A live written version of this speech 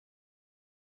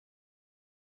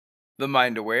The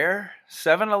Mind Aware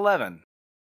 7-Eleven.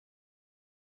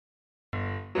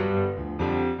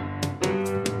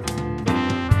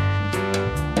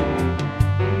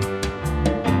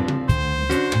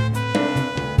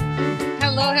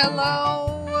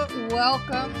 Hello.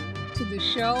 Welcome to the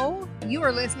show. You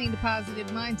are listening to Positive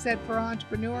Mindset for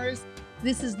Entrepreneurs.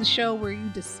 This is the show where you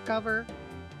discover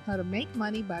how to make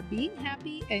money by being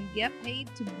happy and get paid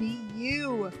to be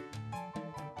you.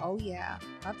 Oh yeah,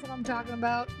 that's what I'm talking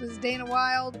about. This is Dana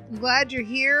Wilde. I'm glad you're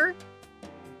here.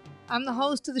 I'm the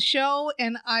host of the show,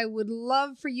 and I would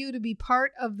love for you to be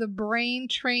part of the Brain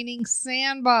Training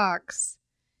Sandbox.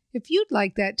 If you'd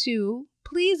like that too,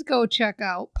 please go check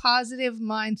out Positive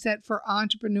Mindset for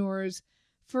Entrepreneurs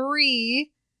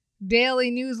free daily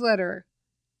newsletter.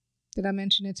 Did I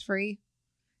mention it's free?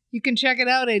 You can check it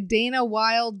out at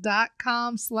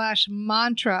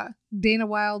danawilde.com/mantra.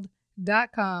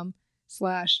 danawilde.com/mantra.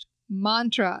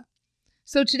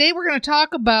 So today we're going to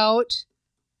talk about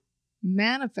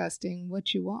manifesting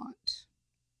what you want.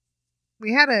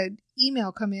 We had an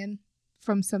email come in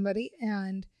from somebody,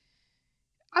 and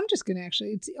I'm just going to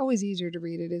it's always easier to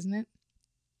read it, isn't it?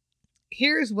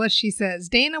 Here's what she says.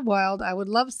 Dana Wilde, I would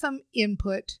love some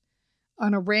input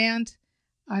on a rant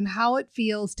on how it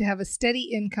feels to have a steady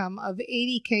income of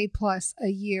 $80K plus a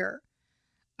year.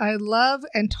 I love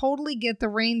and totally get the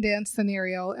rain dance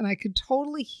scenario, and I could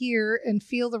totally hear and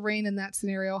feel the rain in that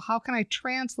scenario. How can I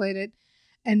translate it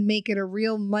and make it a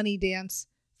real money dance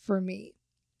for me?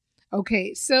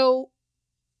 Okay, so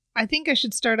I think I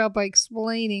should start out by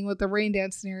explaining what the rain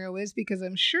dance scenario is, because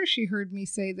I'm sure she heard me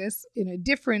say this in a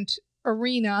different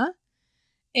arena.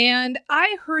 And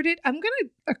I heard it. I'm going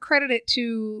to accredit it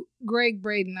to Greg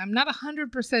Braden. I'm not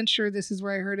 100% sure this is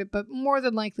where I heard it, but more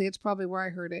than likely it's probably where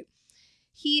I heard it.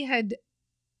 He had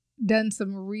done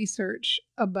some research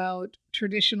about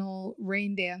traditional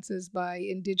rain dances by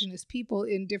indigenous people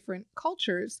in different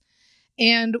cultures.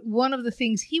 And one of the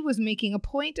things he was making a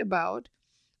point about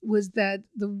was that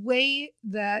the way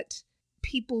that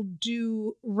people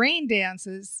do rain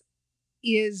dances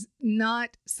is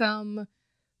not some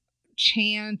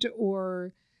chant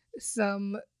or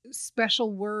some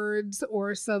special words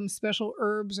or some special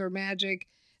herbs or magic,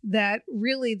 that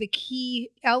really the key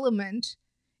element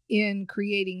in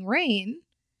creating rain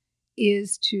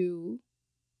is to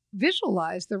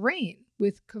visualize the rain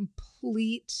with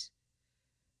complete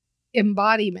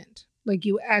embodiment. Like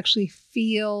you actually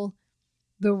feel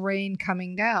the rain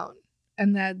coming down,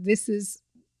 and that this is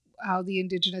how the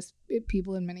indigenous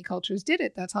people in many cultures did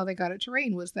it. That's how they got it to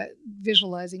rain, was that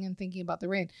visualizing and thinking about the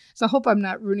rain. So I hope I'm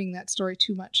not ruining that story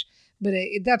too much, but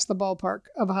that's the ballpark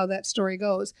of how that story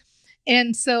goes.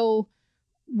 And so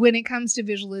when it comes to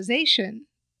visualization,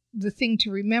 the thing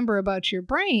to remember about your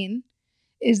brain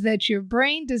is that your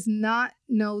brain does not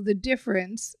know the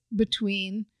difference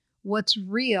between what's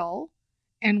real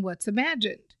and what's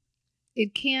imagined.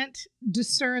 It can't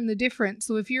discern the difference.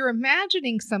 So if you're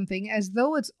imagining something as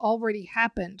though it's already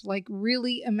happened, like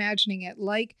really imagining it,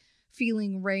 like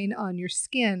feeling rain on your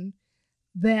skin,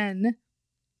 then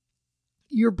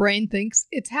your brain thinks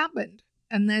it's happened.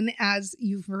 And then, as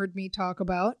you've heard me talk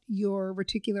about, your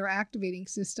reticular activating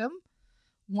system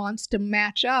wants to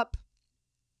match up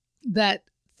that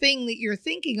thing that you're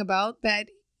thinking about that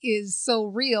is so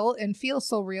real and feels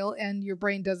so real, and your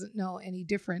brain doesn't know any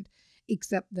different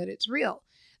except that it's real.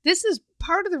 This is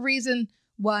part of the reason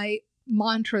why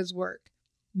mantras work.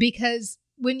 Because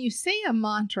when you say a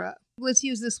mantra, let's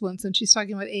use this one since she's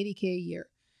talking about 80K a year.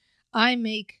 I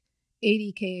make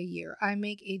 80K a year. I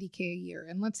make 80K a year.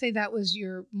 And let's say that was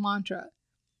your mantra.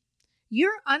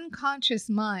 Your unconscious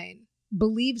mind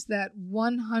believes that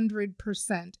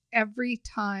 100% every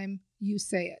time you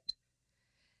say it.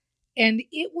 And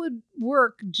it would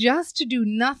work just to do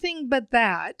nothing but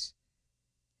that,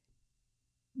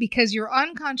 because your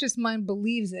unconscious mind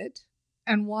believes it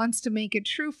and wants to make it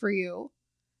true for you.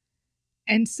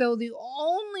 And so the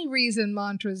only reason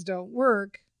mantras don't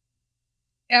work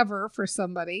ever for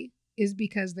somebody is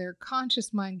because their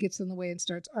conscious mind gets in the way and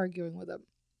starts arguing with them.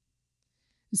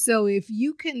 So if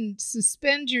you can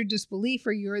suspend your disbelief,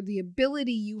 or the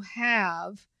ability you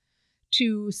have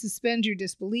to suspend your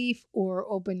disbelief or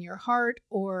open your heart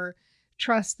or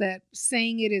trust that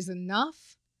saying it is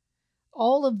enough,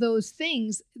 all of those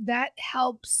things, that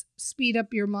helps speed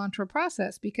up your mantra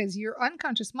process, because your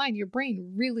unconscious mind, your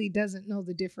brain, really doesn't know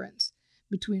the difference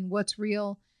between what's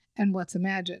real and what's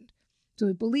imagined. So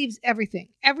it believes everything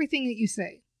that you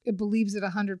say. It believes it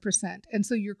 100%. And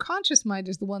so your conscious mind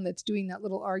is the one that's doing that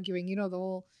little arguing, the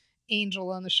whole angel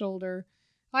on the shoulder.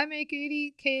 I make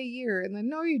 80K a year. And then,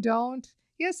 no, you don't.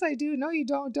 Yes, I do. No, you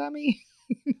don't, dummy.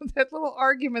 That little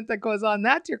argument that goes on,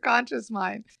 that's your conscious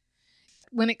mind.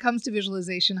 When it comes to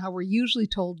visualization, how we're usually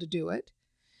told to do it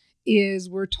is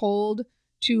we're told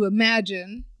to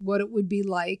imagine what it would be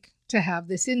like to have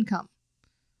this income,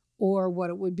 or what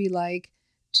it would be like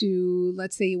to,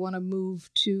 let's say you want to move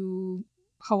to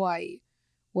Hawaii,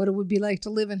 what it would be like to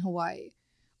live in Hawaii,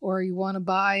 or you want to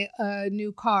buy a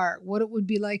new car, what it would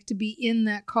be like to be in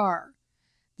that car,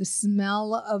 the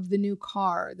smell of the new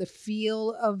car, the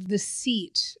feel of the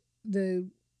seat, the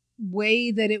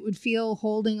way that it would feel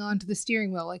holding onto the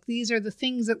steering wheel. Like, these are the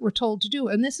things that we're told to do.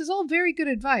 And this is all very good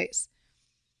advice.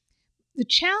 The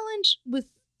challenge with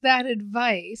that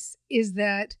advice is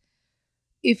that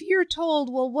if you're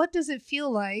told, well, what does it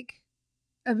feel like?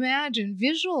 Imagine,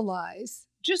 visualize,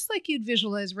 just like you'd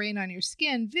visualize rain on your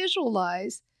skin,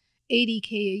 visualize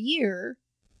 $80K a year.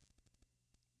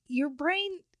 Your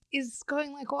brain is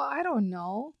going like, well, I don't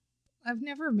know. I've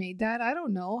never made that. I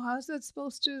don't know. How's that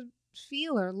supposed to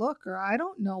feel or look? Or I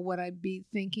don't know what I'd be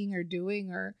thinking or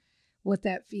doing or what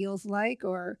that feels like.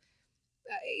 Or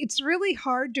it's really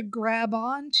hard to grab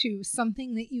on to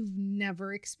something that you've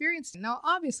never experienced. Now,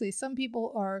 obviously, some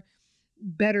people are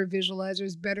better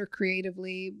visualizers, better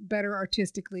creatively, better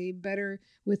artistically, better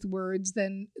with words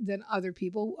than other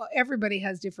people. Everybody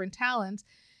has different talents.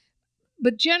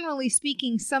 But generally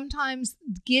speaking, sometimes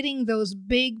getting those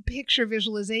big picture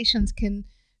visualizations can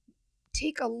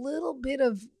take a little bit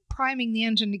of priming the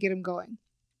engine to get them going.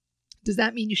 Does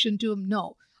that mean you shouldn't do them?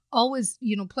 No. Always,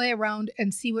 play around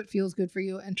and see what feels good for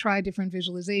you and try different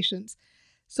visualizations.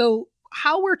 So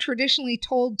how we're traditionally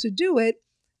told to do it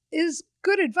is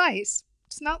good advice.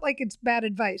 It's not like it's bad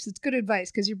advice. It's good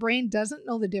advice because your brain doesn't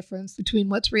know the difference between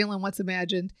what's real and what's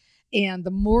imagined. And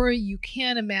the more you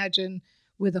can imagine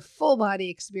with a full body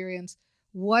experience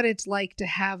what it's like to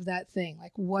have that thing,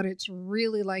 like what it's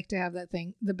really like to have that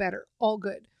thing, the better. All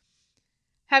good.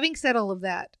 Having said all of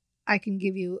that, I can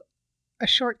give you a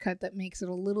shortcut that makes it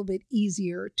a little bit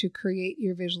easier to create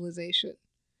your visualization.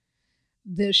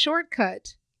 The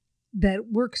shortcut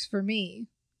that works for me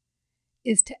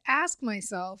is to ask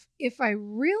myself, if I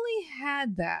really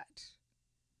had that,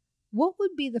 what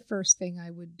would be the first thing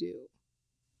I would do?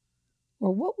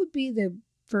 Or what would be the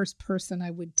first person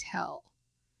I would tell?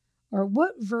 Or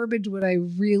what verbiage would I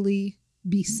really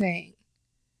be saying?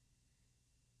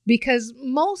 Because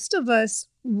most of us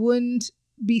wouldn't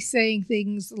be saying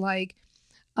things like,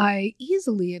 I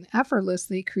easily and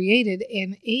effortlessly created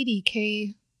an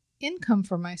 80K income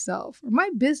for myself, or my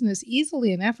business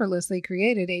easily and effortlessly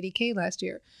created 80K last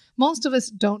year. Most of us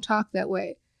don't talk that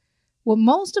way. What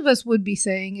most of us would be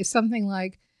saying is something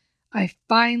like, I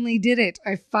finally did it.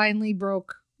 I finally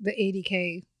broke the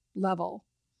 80K level.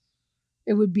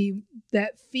 It would be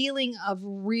that feeling of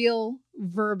real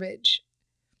verbiage.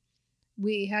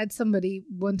 We had somebody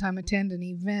one time attend an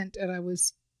event, and I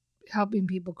was helping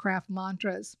people craft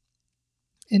mantras.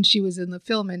 And she was in the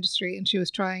film industry, and she was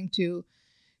trying to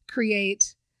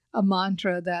create a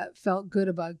mantra that felt good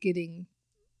about getting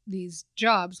these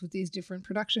jobs with these different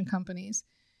production companies.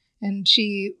 And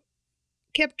she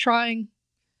kept trying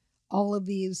all of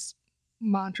these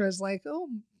mantras like, oh,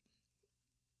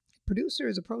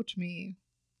 producers approach me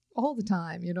all the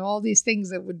time, all these things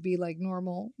that would be like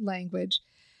normal language.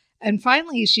 And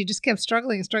finally, she just kept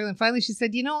struggling and struggling. Finally, she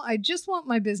said, I just want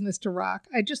my business to rock.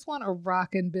 I just want a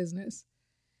rockin' business.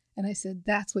 And I said,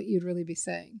 that's what you'd really be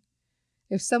saying.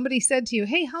 If somebody said to you,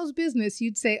 hey, how's business?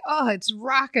 You'd say, oh, it's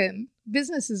rockin'.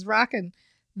 Business is rockin'.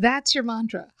 That's your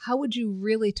mantra. How would you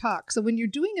really talk? So when you're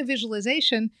doing a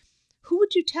visualization, who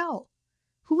would you tell?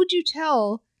 Who would you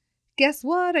tell? Guess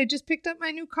what? I just picked up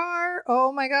my new car.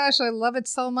 Oh my gosh, I love it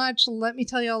so much. Let me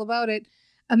tell you all about it.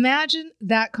 Imagine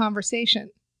that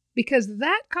conversation. Because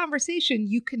that conversation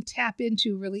you can tap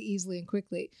into really easily and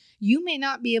quickly. You may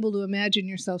not be able to imagine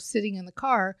yourself sitting in the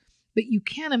car, but you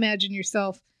can imagine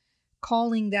yourself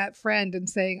calling that friend and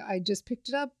saying, I just picked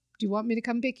it up. Do you want me to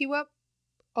come pick you up?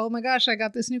 Oh my gosh, I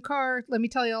got this new car. Let me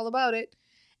tell you all about it.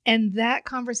 And that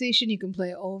conversation you can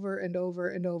play over and over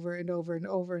and over and over and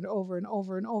over and over and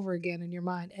over and over again in your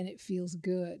mind. And it feels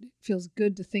good. It feels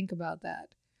good to think about that.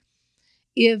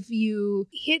 If you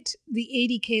hit the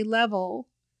 80K level,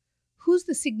 who's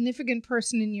the significant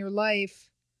person in your life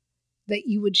that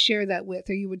you would share that with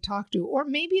or you would talk to? Or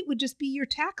maybe it would just be your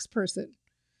tax person.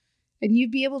 And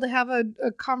you'd be able to have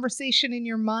a conversation in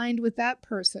your mind with that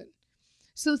person.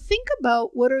 So think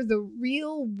about what are the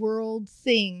real world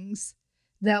things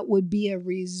that would be a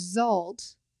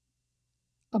result,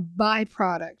 a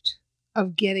byproduct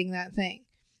of getting that thing.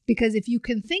 Because if you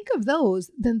can think of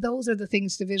those, then those are the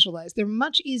things to visualize. They're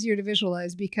much easier to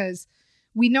visualize because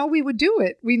we know we would do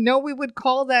it. We know we would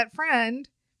call that friend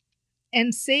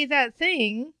and say that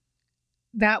thing,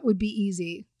 that would be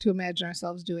easy to imagine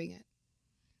ourselves doing it.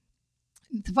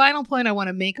 The final point I want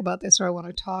to make about this, or I want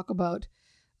to talk about,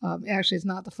 actually it's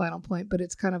not the final point, but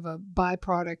it's kind of a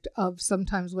byproduct of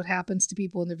sometimes what happens to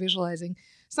people when they're visualizing.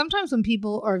 Sometimes when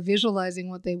people are visualizing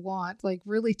what they want, like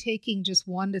really taking just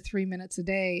 1 to 3 minutes a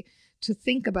day to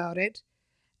think about it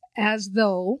as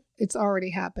though it's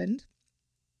already happened,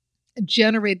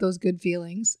 generate those good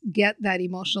feelings, get that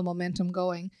emotional momentum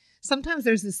going. Sometimes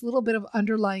there's this little bit of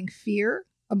underlying fear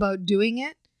about doing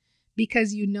it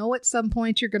because you know at some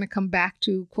point you're going to come back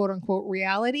to quote unquote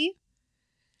reality.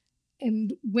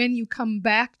 And when you come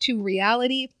back to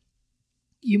reality,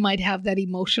 you might have that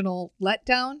emotional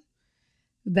letdown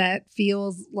that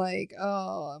feels like,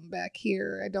 oh, I'm back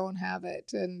here. I don't have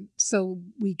it. And so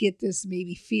we get this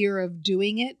maybe fear of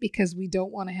doing it because we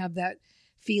don't want to have that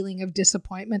feeling of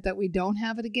disappointment that we don't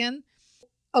have it again.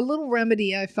 A little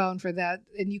remedy I found for that,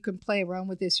 and you can play around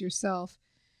with this yourself,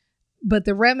 but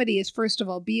the remedy is, first of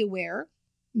all, be aware.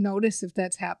 Notice if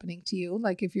that's happening to you,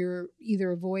 like if you're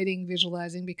either avoiding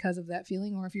visualizing because of that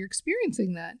feeling or if you're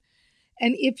experiencing that.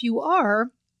 And if you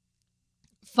are,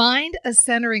 find a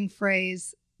centering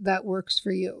phrase that works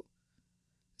for you.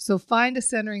 So find a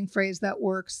centering phrase that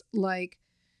works, like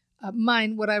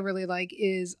mine, what I really like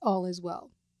is all is well.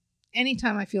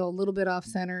 Anytime I feel a little bit off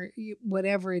center,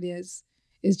 whatever it is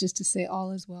just to say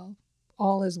all is well,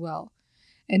 all is well.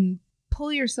 And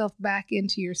pull yourself back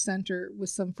into your center with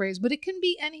some phrase, but it can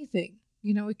be anything.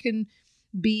 You know, it can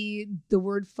be the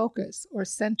word focus or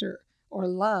center or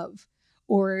love,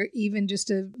 or even just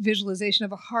a visualization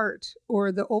of a heart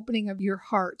or the opening of your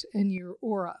heart and your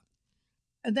aura.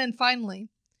 And then finally,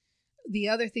 the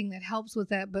other thing that helps with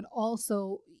that, but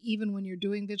also even when you're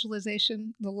doing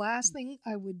visualization, the last thing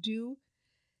I would do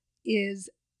is,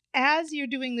 as you're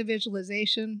doing the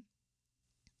visualization,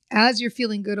 as you're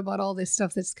feeling good about all this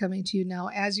stuff that's coming to you now,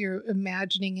 as you're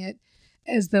imagining it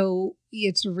as though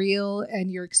it's real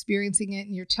and you're experiencing it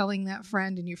and you're telling that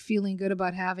friend and you're feeling good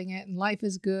about having it and life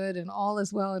is good and all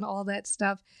is well and all that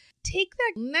stuff, take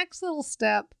that next little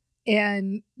step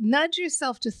and nudge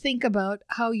yourself to think about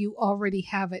how you already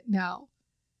have it now.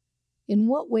 In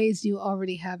what ways do you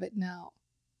already have it now?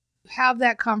 Have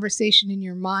that conversation in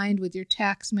your mind with your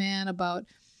tax man about,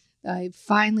 I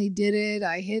finally did it.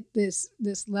 I hit this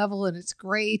level and it's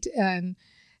great. And,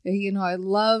 you know, I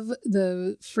love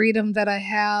the freedom that I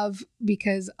have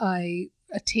because I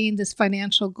attained this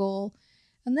financial goal.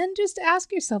 And then just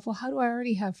ask yourself, well, how do I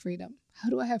already have freedom? How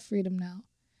do I have freedom now?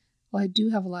 Well, I do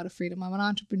have a lot of freedom. I'm an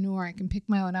entrepreneur. I can pick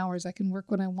my own hours. I can work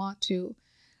when I want to.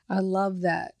 I love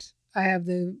that. I have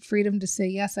the freedom to say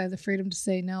yes. I have the freedom to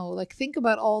say no. Like, think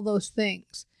about all those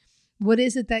things. What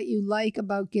is it that you like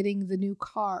about getting the new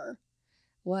car?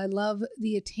 Well, I love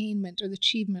the attainment or the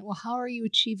achievement. Well, how are you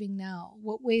achieving now?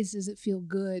 What ways does it feel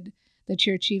good that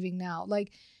you're achieving now?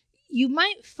 Like, you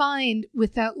might find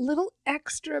with that little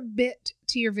extra bit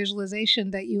to your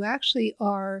visualization that you actually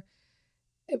are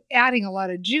adding a lot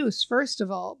of juice, first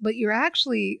of all, but you're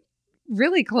actually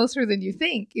really closer than you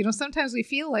think. You know, sometimes we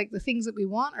feel like the things that we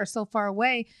want are so far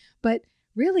away, but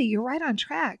really you're right on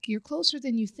track. You're closer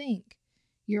than you think.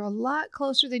 You're a lot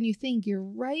closer than you think. You're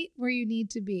right where you need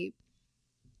to be.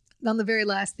 Now, the very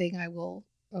last thing I will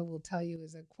tell you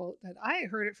is a quote that I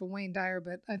heard it from Wayne Dyer,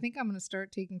 but I think I'm going to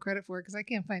start taking credit for it because I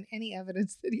can't find any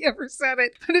evidence that he ever said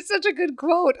it. But it's such a good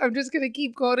quote. I'm just going to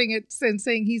keep quoting it and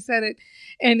saying he said it.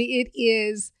 And it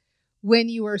is, when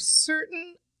you are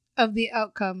certain of the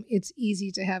outcome, it's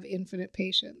easy to have infinite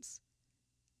patience.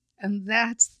 And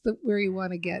that's where you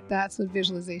want to get. That's what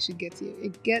visualization gets you.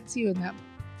 It gets you in that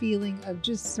feeling of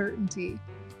just certainty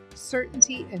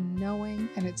and knowing,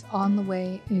 and it's on the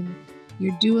way, and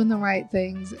you're doing the right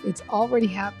things. It's already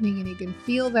happening, and you can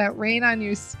feel that rain on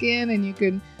your skin, and you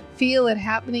can feel it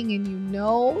happening, and you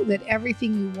know that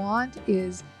everything you want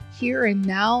is here and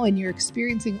now, and you're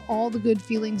experiencing all the good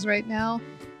feelings right now.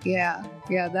 Yeah,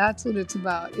 that's what it's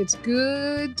about. It's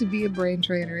good to be a brain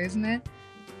trainer, isn't it?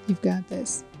 You've got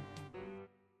this.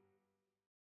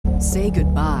 Say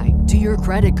goodbye to your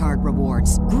credit card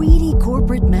rewards. Greedy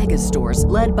corporate mega stores,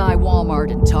 led by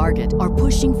Walmart and Target, are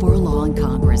pushing for a law in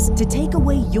Congress to take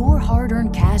away your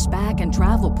hard-earned cash back and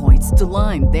travel points to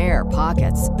line their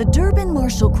pockets. The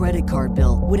Durbin-Marshall credit card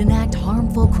bill would enact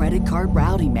harmful credit card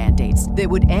routing mandates that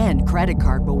would end credit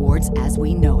card rewards as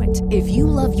we know it. If you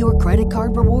love your credit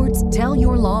card rewards, tell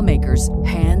your lawmakers,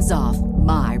 hands off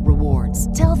my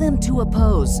rewards. Tell them to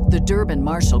oppose the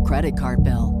Durbin-Marshall credit card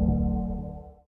bill.